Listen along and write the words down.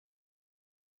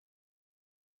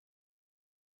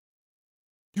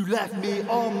You left me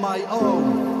on my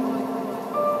own.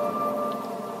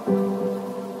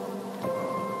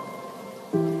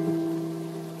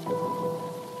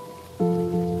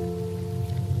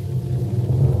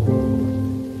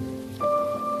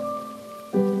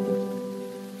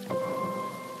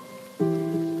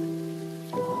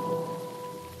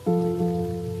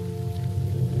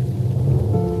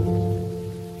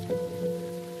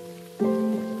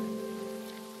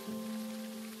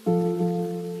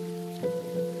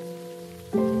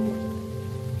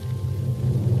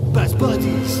 Best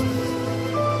buddies.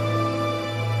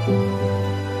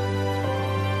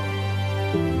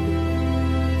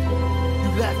 You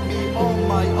left me on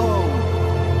my own.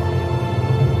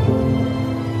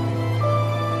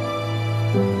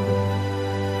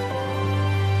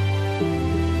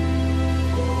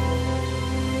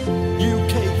 You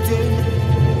caved in.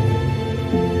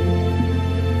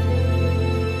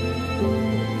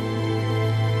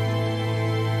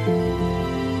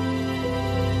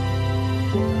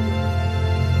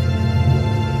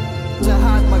 To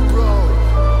hide my bro.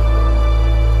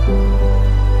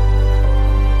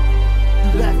 You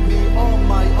left me on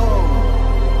my own.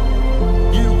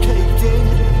 You caved in.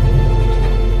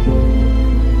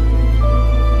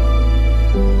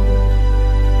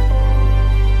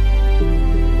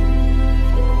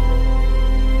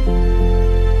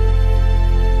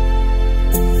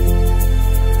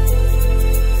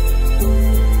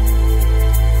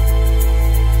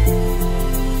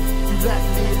 You left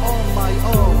me on my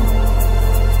own.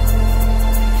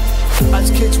 As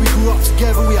kids we grew up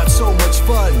together, we had so much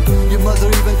fun. Your mother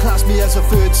even classed me as a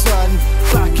third son.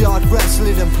 Backyard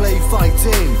wrestling and play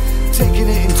fighting, taking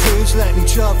it in turns, letting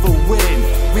each other win.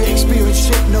 We experienced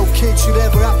shit no kid should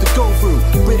ever have to go through,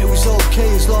 but it was okay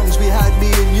as long as we had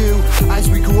me and you. As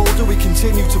we grew older we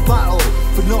continued to battle,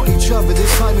 but not each other,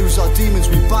 this time it was our demons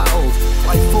we battled.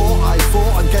 I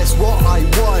fought, and guess what, I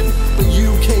won. But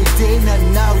you caved in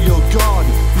and now you're gone.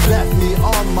 You left me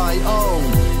on my own,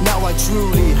 now I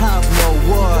truly have no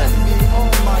one.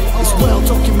 It's well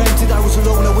documented I was a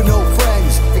loner with no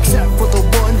friends, except for the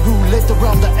one who lived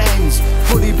around the ends.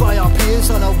 Bullied by our peers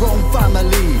and our own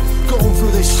family. Going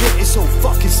through this shit is so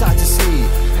fucking sad to see.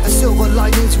 A silver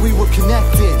linings, we were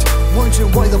connected,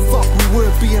 wondering why the fuck we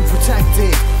weren't being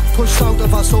protected. Pushed out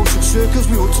of our social circles,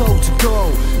 we were told to go.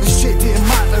 The shit didn't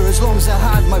matter as long as I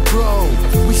had my bro.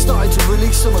 We started to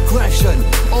release some aggression,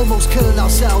 almost killing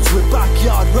ourselves with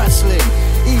backyard wrestling.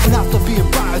 Even after being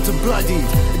battered and bloodied,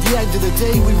 at the end of the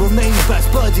day we remained best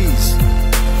buddies.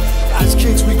 As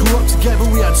kids we grew up together,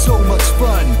 we had so much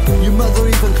fun. Your mother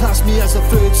even classed me as a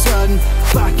third son.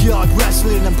 Backyard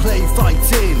wrestling and play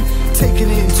fighting,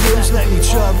 taking it in turns, letting each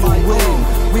other win.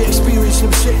 We experienced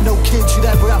some shit no kid should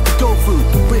ever have to go through,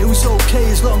 but it was okay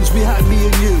as long as we had me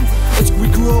and you. As we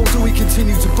grew older we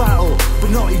continued to battle,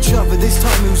 but not each other, this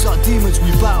time it was our demons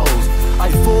we battled. I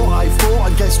fought,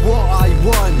 and guess what, I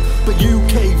won. But you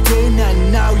caved in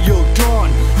and now you're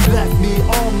gone. You left me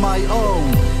on my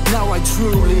own, now I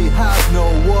truly have no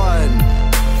one.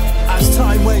 As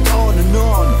time went on and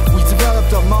on, we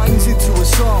developed our minds into a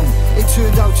song. It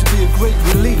turned out to be a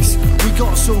great release. We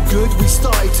got so good we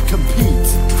started to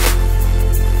compete.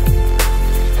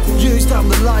 Years down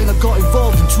the line I got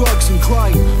involved in drugs and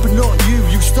crime, but not you,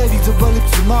 you steady developed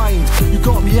your mind. You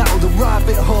got me out of the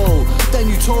rabbit hole, then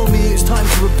you told me it's time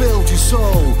to rebuild your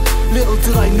soul. Little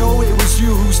did I know it was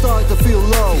you who started to feel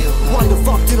low. Why the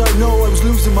fuck did I know I was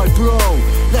losing my bro?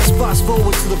 Let's fast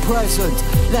forward to the present,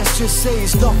 let's just say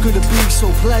it's not gonna be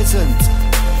so pleasant.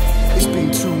 It's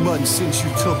been 2 months since you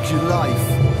took your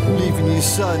life, leaving your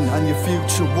son and your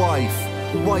future wife.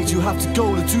 Why'd you have to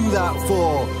go to do that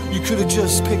for? You could've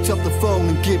just picked up the phone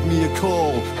and give me a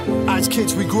call. As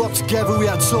kids we grew up together, we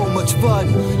had so much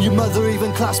fun. Your mother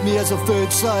even classed me as a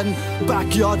third son.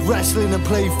 Backyard wrestling and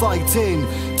play fighting,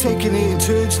 taking it in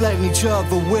turns, letting each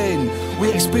other win.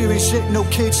 We experienced shit no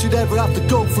kid should ever have to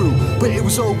go through, but it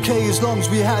was okay as long as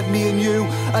we had me and you.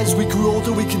 As we grew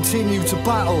older we continued to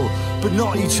battle, but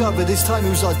not each other, this time it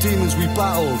was our demons we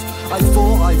battled. I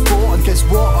fought, and guess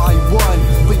what, I won.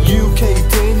 But you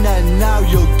caved in and now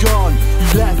you're gone.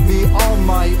 You left me on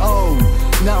my own,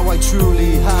 now I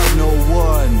truly have no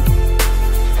one.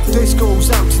 This goes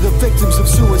out to the victims of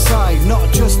suicide,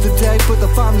 not just the dead but the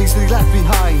families they left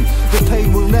behind. The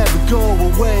pain will never go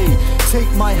away,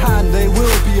 take my hand, there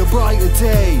will be a brighter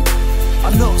day.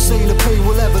 I'm not saying the pain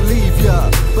will ever leave ya,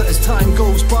 but as time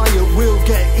goes by it will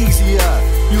get easier.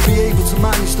 You'll be able to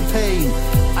manage the pain,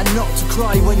 and not to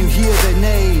cry when you hear their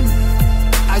name.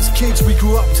 As kids we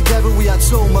grew up together, we had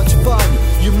so much fun.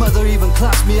 Your mother even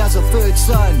classed me as a third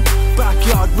son.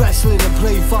 Backyard wrestling and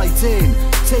play fighting,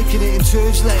 taking it in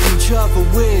turns, letting each other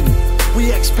win.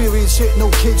 We experienced shit no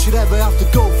kid should ever have to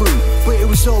go through, but it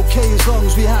was okay as long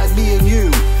as we had me and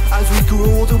you. As we grew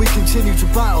older we continued to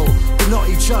battle, but not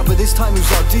each other, this time it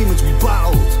was our demons we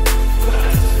battled.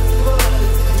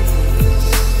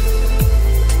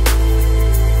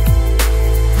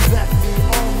 You left me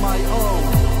on my own.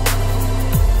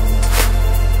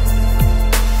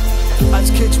 As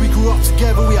kids we grew up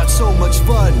together, we had so much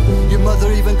fun. Your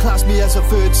mother even classed me as a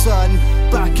third son.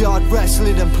 Backyard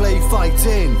wrestling and play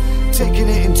fighting, taking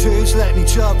it in turns, letting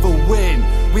each other win.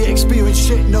 We experienced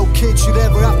shit no kid should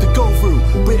ever have to go through,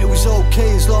 but it was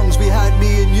okay as long as we had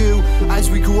me and you. As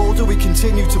we grew older we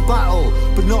continued to battle,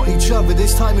 but not each other,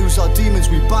 this time it was our demons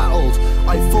we battled.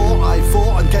 I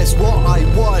fought, and guess what, I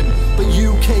won. But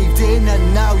you caved in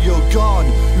and now you're gone.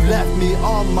 You left me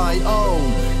on my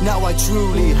own, now I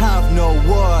truly have no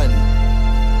one.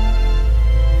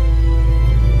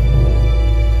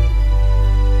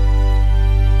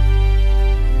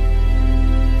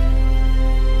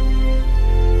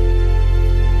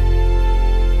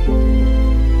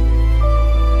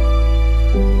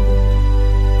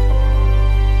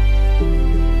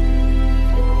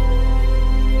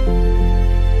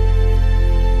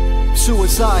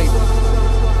 Suicide.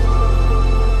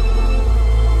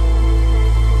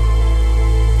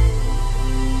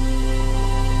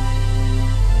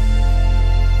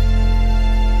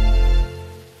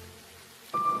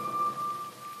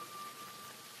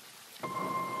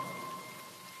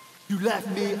 You left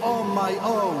me on my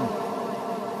own.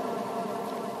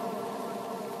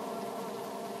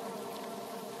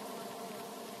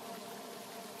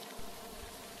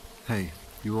 Hey,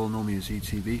 you all know me as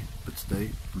ETV, but today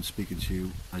I'm speaking to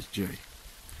you as Jay.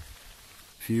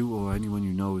 If you or anyone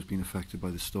you know has been affected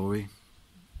by the story,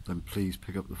 then please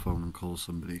pick up the phone and call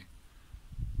somebody.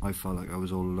 I felt like I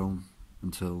was all alone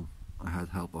until I had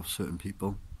help off certain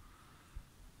people.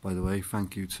 By the way,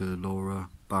 thank you to Laura,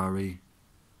 Barry.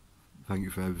 Thank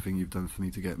you for everything you've done for me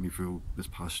to get me through this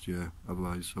past year,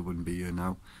 otherwise I wouldn't be here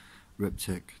now.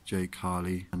 Riptic, Jay,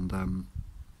 Carly, and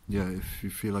yeah, if you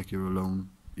feel like you're alone,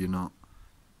 you're not.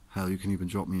 Hell, you can even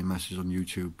drop me a message on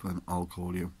YouTube and I'll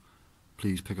call you.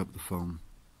 Please pick up the phone.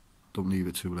 Don't leave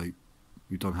it too late.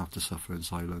 You don't have to suffer in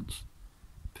silence.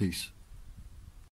 Peace.